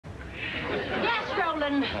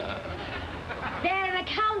Roland. They're an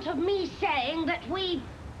account of me saying that we...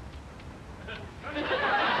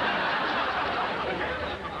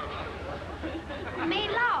 made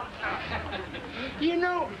love. You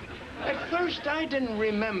know, at first I didn't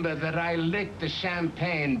remember that I licked the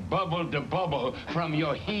champagne bubble to bubble from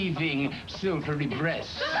your heaving, silvery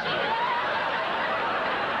breasts.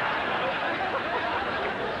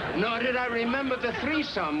 Nor did I remember the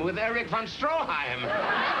threesome with Eric von Stroheim.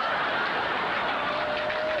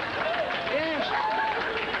 Yes.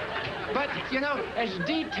 But, you know, as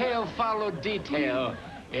detail followed detail,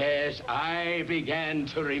 yes, I began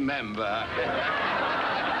to remember.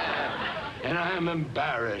 And I'm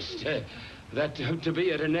embarrassed that to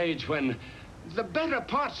be at an age when the better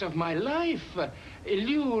parts of my life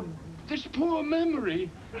elude this poor memory.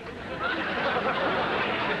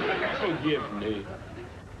 Forgive me.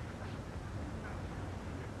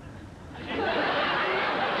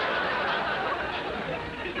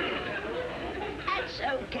 That's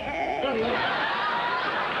okay.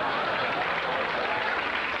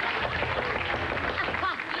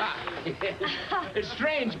 It's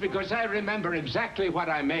strange because I remember exactly what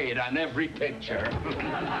I made on every picture.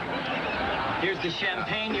 Here's the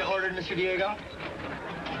champagne you ordered, Mr. Diego.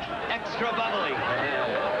 Extra bubbly.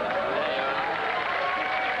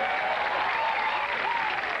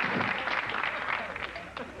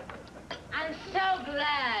 I'm so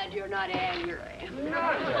glad you're not angry.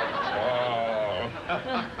 Not at all.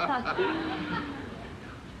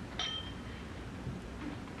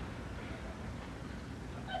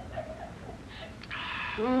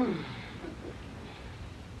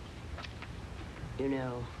 You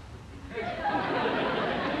know,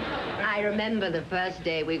 I remember the first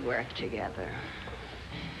day we worked together.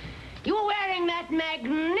 You were wearing that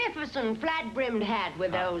magnificent flat-brimmed hat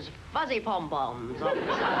with those fuzzy pom-poms on the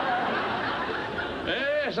side.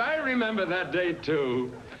 Yes, I remember that day,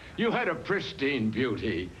 too. You had a pristine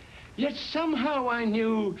beauty. Yet somehow I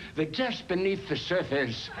knew that just beneath the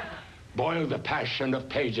surface boiled the passion of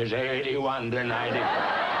pages 81 to 95.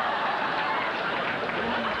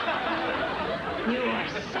 You are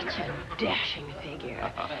such a dashing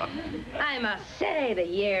figure. I must say the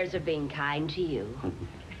years have been kind to you.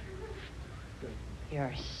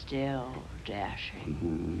 You're still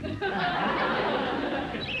dashing.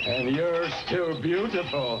 And you're still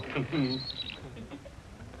beautiful.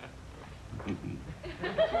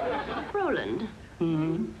 Roland.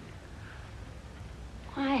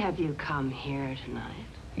 Why have you come here tonight?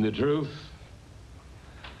 The truth?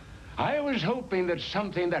 I was hoping that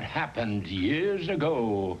something that happened years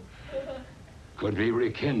ago could be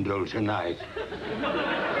rekindled tonight.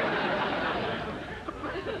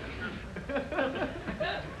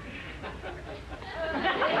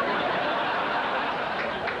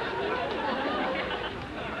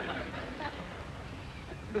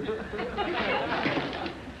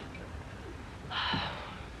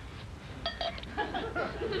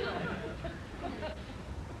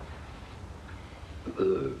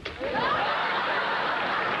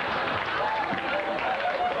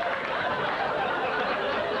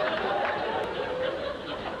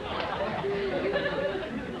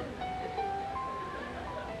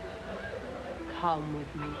 Come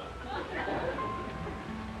with me.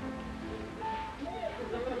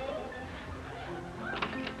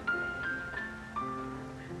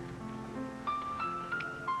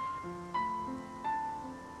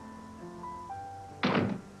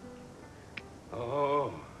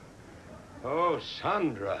 Oh,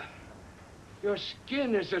 Sandra, your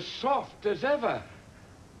skin is as soft as ever.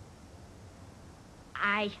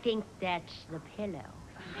 I think that's the pillow.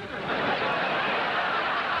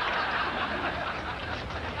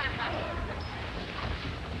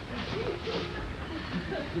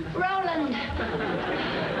 Roland!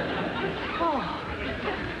 Oh,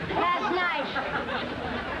 last night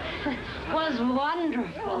was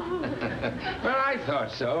wonderful. Well, I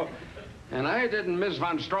thought so. And I didn't miss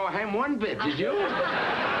von Stroheim one bit, did you?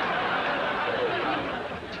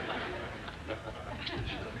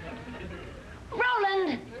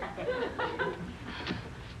 Roland!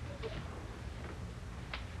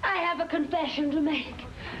 I have a confession to make.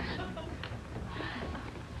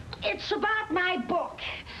 It's about my book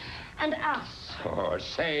and us. Oh,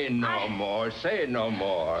 say no more, say no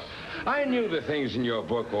more. I knew the things in your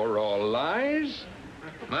book were all lies.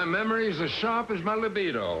 My memory's as sharp as my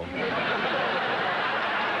libido.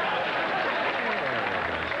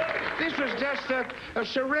 This was just a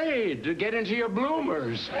charade to get into your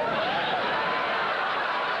bloomers.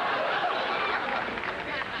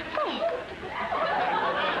 Oh.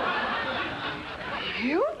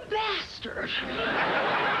 You bastard!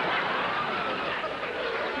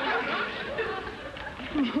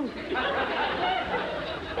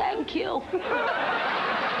 Thank you.